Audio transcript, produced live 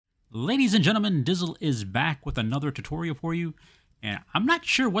Ladies and gentlemen, Dizzle is back with another tutorial for you. And I'm not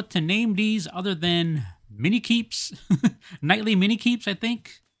sure what to name these other than mini keeps. Nightly mini keeps, I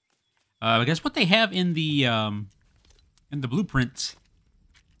think. I guess what they have in the blueprints.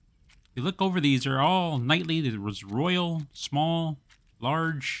 If you look over these, they're all nightly. There was royal, small,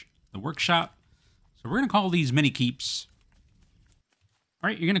 large, the workshop. So we're going to call these mini keeps. All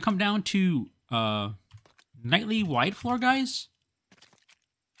right, you're going to come down to nightly wide floor, guys.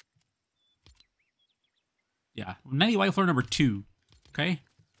 Yeah, nightly wide floor number 2. Okay.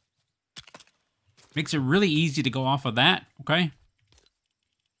 Makes it really easy to go off of that. Okay.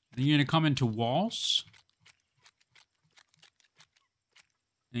 Then you're going to come into walls.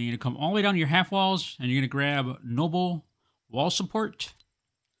 Then you're going to come all the way down to your half walls, and you're going to grab noble wall support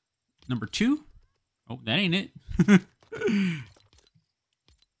number 2. Oh, that ain't it.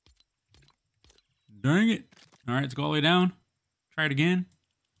 Dang it. All right, let's go all the way down. Try it again.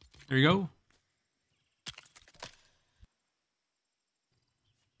 There you go.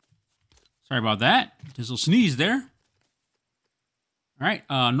 Sorry about that. Just a little sneeze there. All right,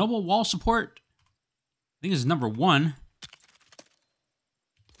 noble wall support. I think this is number 1.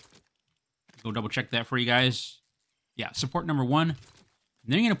 Go double check that for you guys. Yeah, support number 1. And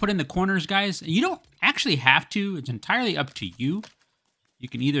then you're going to put in the corners, guys. You don't actually have to. It's entirely up to you. You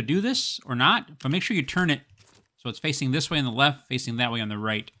can either do this or not, but make sure you turn it so it's facing this way on the left, facing that way on the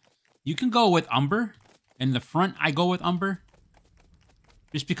right. You can go with umber. In the front, I go with umber.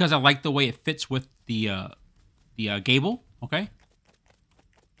 Just because I like the way it fits with the gable, okay?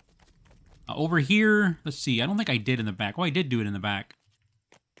 Over here, let's see. I don't think I did in the back. Oh, I did do it in the back.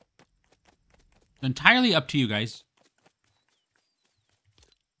 It's entirely up to you guys.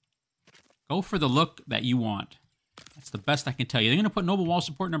 Go for the look that you want. That's the best I can tell you. They're going to put noble wall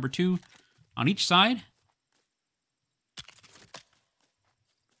support number 2 on each side.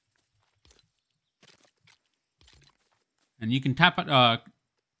 And you can tap it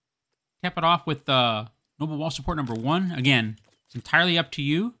off with noble wall support number 1. Again, it's entirely up to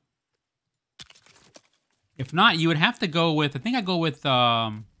you. If not, you would have to go with, I think I go with,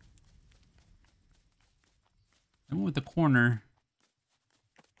 I went with the corner.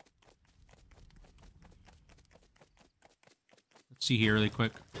 Let's see here really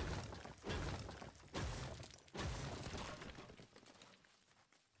quick.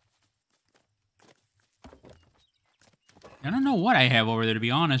 I don't know what I have over there, to be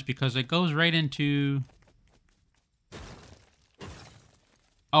honest, because it goes right into...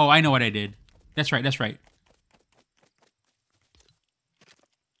 Oh, I know what I did. That's right, that's right.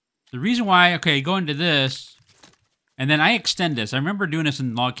 The reason why, okay, go into this, and then I extend this. I remember doing this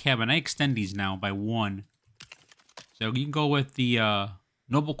in Log Cabin. I extend these now by 1. So you can go with the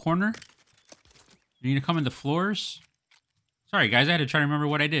noble corner. You're going to come into floors. Sorry, guys, I had to try to remember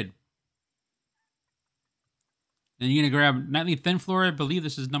what I did. Then you're going to grab nightly thin floor. I believe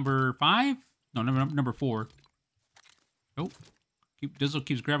this is number 5. No, number 4. Oh, Dizzle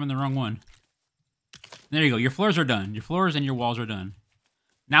keeps grabbing the wrong one. There you go. Your floors are done. Your floors and your walls are done.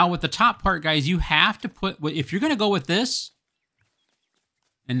 Now, with the top part, guys, you have to put... If you're going to go with this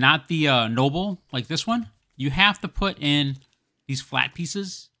and not the noble, like this one, you have to put in these flat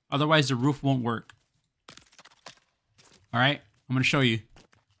pieces. Otherwise, the roof won't work. All right? I'm going to show you.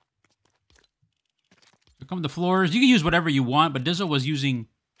 Here come the floors. You can use whatever you want, but Dizzle was using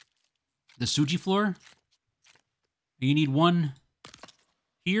the Suji floor. You need one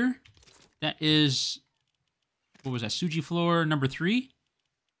here. That is... What was that? Suji floor number 3.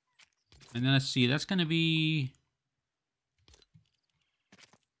 And then let's see, that's going to be,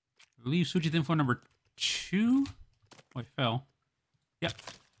 I believe, Suji thin floor number 2. Oh, I fell. Yep.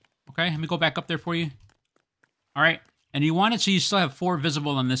 Okay, let me go back up there for you. All right, and you want it so you still have 4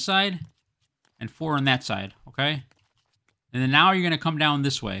 visible on this side and 4 on that side, okay? And then now you're going to come down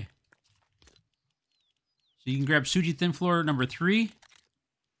this way. So you can grab Suji thin floor number 3. And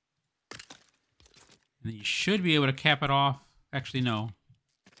then you should be able to cap it off. Actually, no.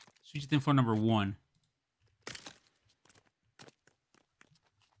 Suji thin floor number 1. So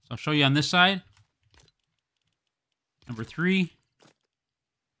I'll show you on this side. Number 3.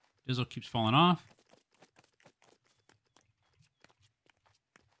 Dizzle keeps falling off.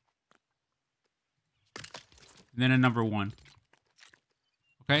 And then a number 1.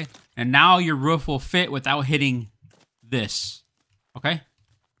 Okay? And now your roof will fit without hitting this. Okay?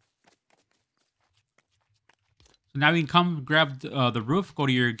 So now you can come grab the roof, go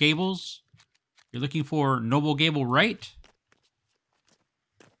to your gables. You're looking for noble gable right.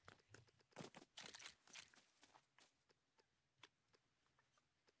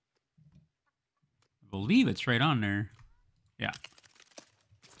 I believe it's right on there. Yeah.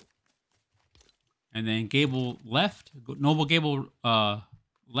 And then gable left, noble gable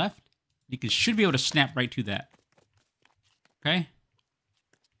left. Should be able to snap right to that. Okay.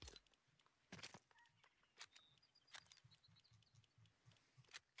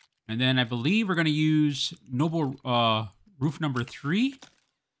 And then I believe we're going to use noble roof number 3.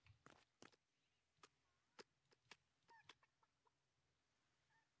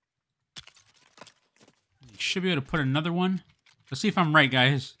 You should be able to put another one. Let's see if I'm right,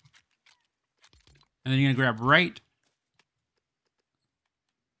 guys. And then you're going to grab right.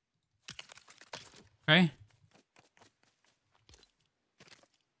 Okay. And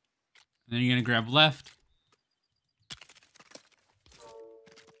then you're going to grab left.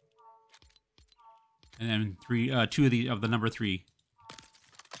 And then two of the number 3.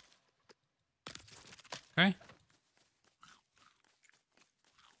 Okay.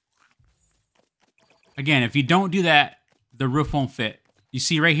 Again, if you don't do that, the roof won't fit. You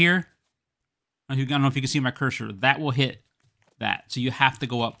see right here? I don't know if you can see my cursor. That will hit that. So you have to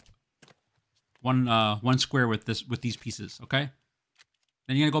go up one square with these pieces. Okay.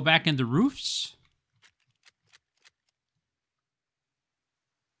 Then you're gonna go back into roofs.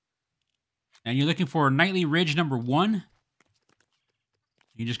 And you're looking for nightly ridge number 1.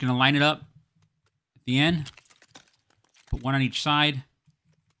 You're just going to line it up at the end. Put one on each side.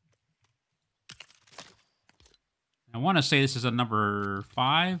 I want to say this is a number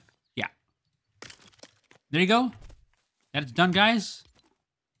 5. Yeah. There you go. That's done, guys.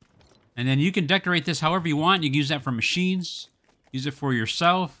 And then you can decorate this however you want. You can use that for machines. Use it for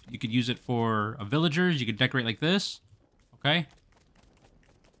yourself. You could use it for villagers. You could decorate like this. Okay.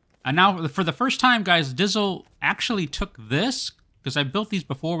 And now, for the first time, guys, Dizzle actually took this, because I built these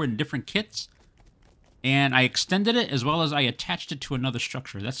before in different kits, and I extended it as well as I attached it to another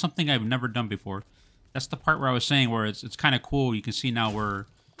structure. That's something I've never done before. That's the part where I was saying where it's kind of cool. You can see now where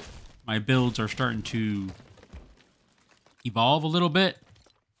my builds are starting to evolve a little bit.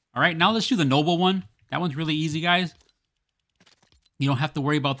 All right, now let's do the noble one. That one's really easy, guys. You don't have to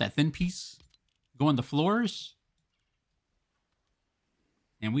worry about that thin piece. Go on the floors.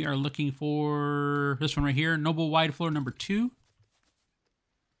 And we are looking for this one right here, noble wide floor number 2.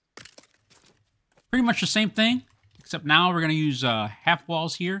 Pretty much the same thing, except now we're going to use half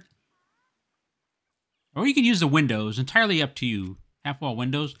walls here. Or you can use the windows, entirely up to you. Half wall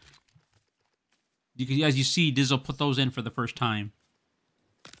windows. You can, as you see, Dizzle put those in for the first time.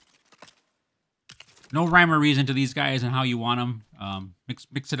 No rhyme or reason to these guys and how you want them.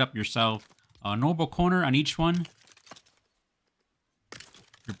 Mix it up yourself. Noble corner on each one.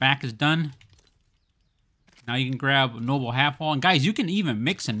 Your back is done. Now you can grab noble half wall. And guys, you can even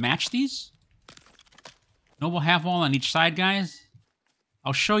mix and match these. Noble half wall on each side, guys.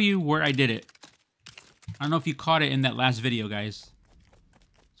 I'll show you where I did it. I don't know if you caught it in that last video, guys.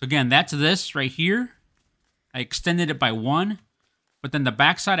 So again, that's this right here. I extended it by 1. But then the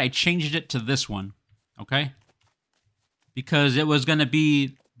back side, I changed it to this one. Okay? Because it was going to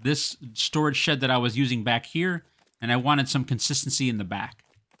be this storage shed that I was using back here. And I wanted some consistency in the back.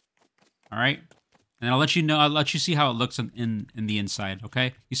 All right, and I'll let you know. I'll let you see how it looks in the inside.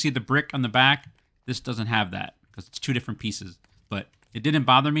 Okay, you see the brick on the back. This doesn't have that because it's 2 different pieces. But it didn't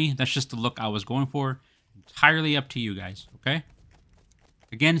bother me. That's just the look I was going for. Entirely up to you guys. Okay.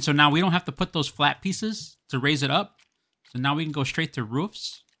 Again, so now we don't have to put those flat pieces to raise it up. So now we can go straight to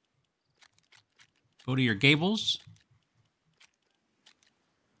roofs. Go to your gables.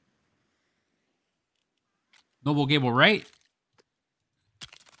 Noble gable right.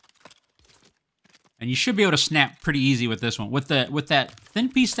 And you should be able to snap pretty easy with this one. With that thin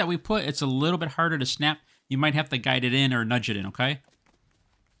piece that we put, it's a little bit harder to snap. You might have to guide it in or nudge it in, okay?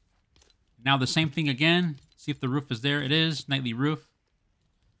 Now the same thing again. See if the roof is there. It is. Nightly roof.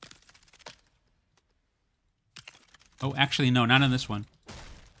 Oh, actually, no, not on this one.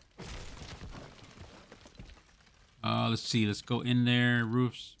 Let's see. Let's go in there.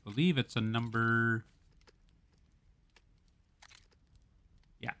 Roofs. I believe it's a number...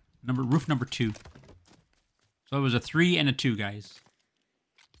 Yeah, roof number 2. So it was a 3 and a 2, guys.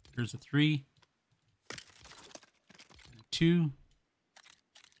 Here's a 3. And a 2.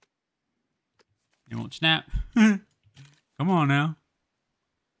 It won't snap. Come on now.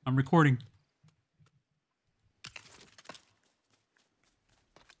 I'm recording.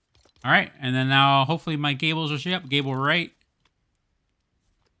 All right, and then now hopefully my gables will up. Gable right.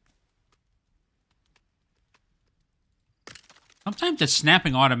 Sometimes it's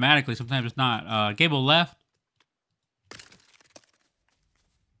snapping automatically. Sometimes it's not. Gable left.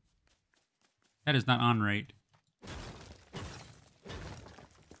 That is not on right.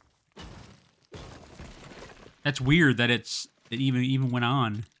 That's weird that it even went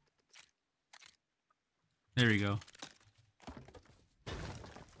on. There we go.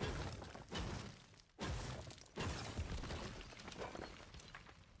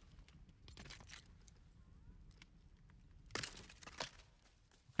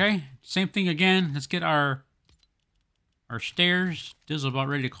 Okay, same thing again. Let's get our stairs. Dizzle about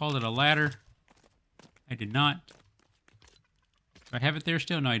ready to call it a ladder. I did not. Do I have it there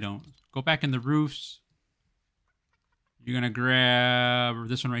still? No, I don't. Go back in the roofs. You're going to grab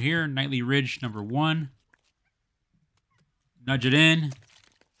this one right here. Nightly Ridge number 1. Nudge it in.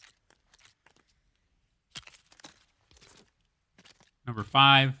 Number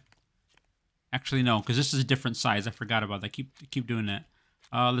 5. Actually, no, because this is a different size. I forgot about that. Keep doing that.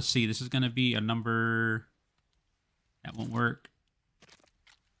 Let's see. This is going to be a number... That won't work.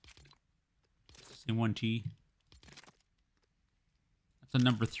 Same 1T. That's a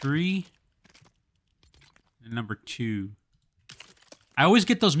number 3. And number 2. I always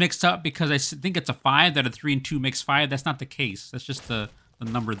get those mixed up because I think it's a 5 that a 3 and 2 makes 5. That's not the case. That's just the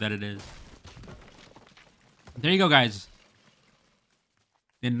number that it is. There you go, guys.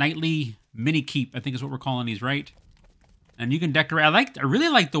 The nightly mini keep, I think is what we're calling these, right? And you can decorate. I really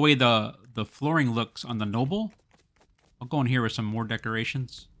like the way the flooring looks on the noble. I'll go in here with some more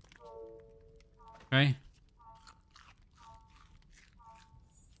decorations. Okay.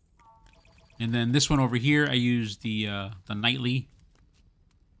 And then this one over here, I use the nightly.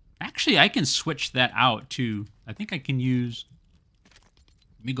 Actually, I can switch that out too. I think I can use...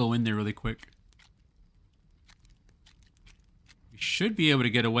 Let me go in there really quick. We should be able to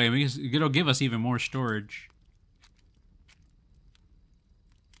get away. It'll give us even more storage.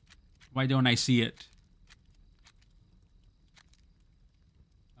 Why don't I see it?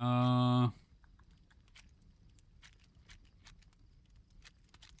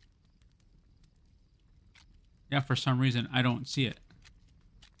 Yeah, for some reason, I don't see it.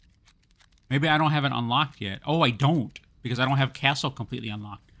 Maybe I don't have it unlocked yet. Oh, I don't, because I don't have castle completely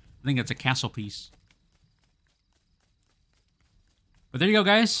unlocked. I think it's a castle piece. But there you go,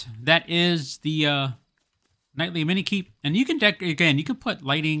 guys. That is the nightly mini keep. And you can again, you can put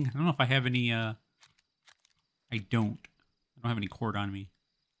lighting. I don't know if I have any... I don't have any cord on me.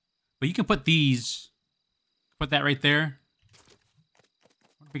 But you can put these. Put that right there.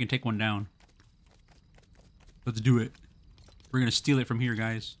 I wonder if we can take one down. Let's do it. We're going to steal it from here,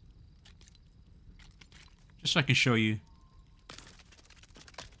 guys. Just so I can show you.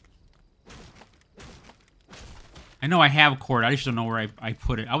 I know I have cord. I just don't know where I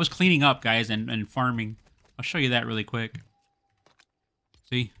put it. I was cleaning up, guys, and farming. I'll show you that really quick.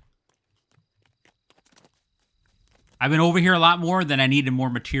 See? I've been over here a lot more than I needed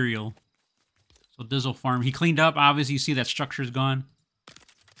more material. So Dizzle farm. He cleaned up. Obviously, you see that structure's gone.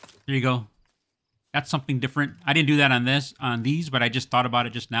 There you go. That's something different. I didn't do that on these, but I just thought about it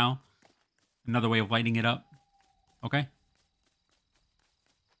just now. Another way of lighting it up. Okay.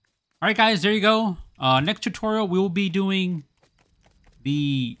 All right, guys, there you go. Next tutorial, we will be doing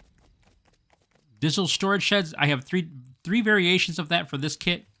the Dizzle storage sheds. I have three variations of that for this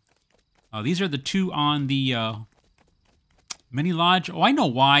kit. These are the 2 on the mini lodge. Oh, I know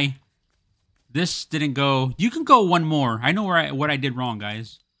why this didn't go. You can go one more. I know what I did wrong,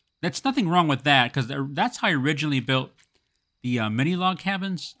 guys. That's nothing wrong with that, because that's how I originally built the mini log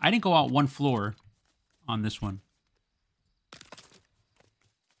cabins. I didn't go out 1 floor on this one.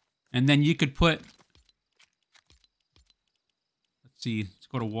 And then you could put... Let's see. Let's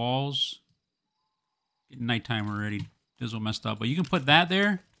go to walls. Getting nighttime already. Dizzle messed up. But you can put that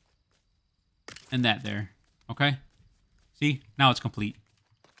there. And that there. Okay? See? Now it's complete.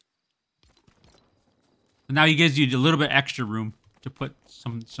 So now he gives you a little bit extra room to put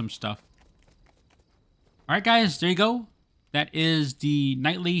some stuff. All right, guys, there you go. That is the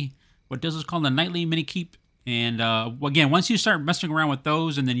nightly, what Dizzle's called the nightly mini keep. And again, once you start messing around with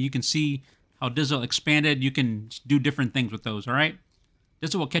those, and then you can see how Dizzle expanded, you can do different things with those. All right,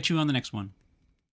 Dizzle will catch you on the next one.